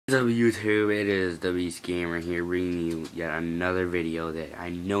What's up YouTube, it is the Beast Gamer here bringing you yet another video that I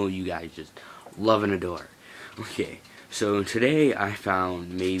know you guys just love and adore. Okay, so today I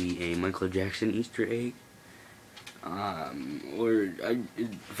found maybe a Michael Jackson Easter egg.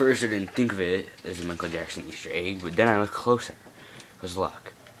 First I didn't think of it as a Michael Jackson Easter egg, but then I looked closer. Because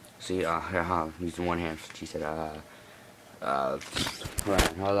look, see, I'm using one hand, she said, hold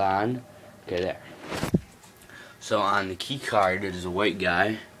on, okay, there. So on the key card it is a white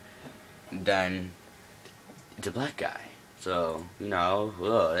guy, then it's a black guy. So, you know,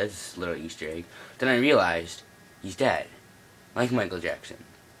 whoa, that's a little Easter egg. Then I realized he's dead, like Michael Jackson,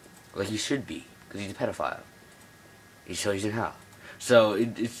 like he should be, because he's a pedophile. So he's in hell. So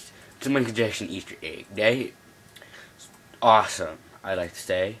it's a Michael Jackson Easter egg. They awesome, I like to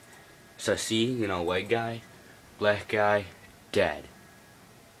say. So see, you know, white guy, black guy, dead.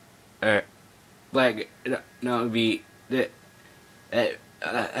 Black, no, it would be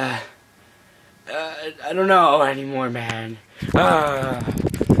I don't know anymore, man.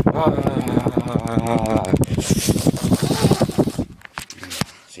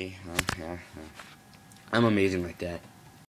 See, yeah. I'm amazing like that.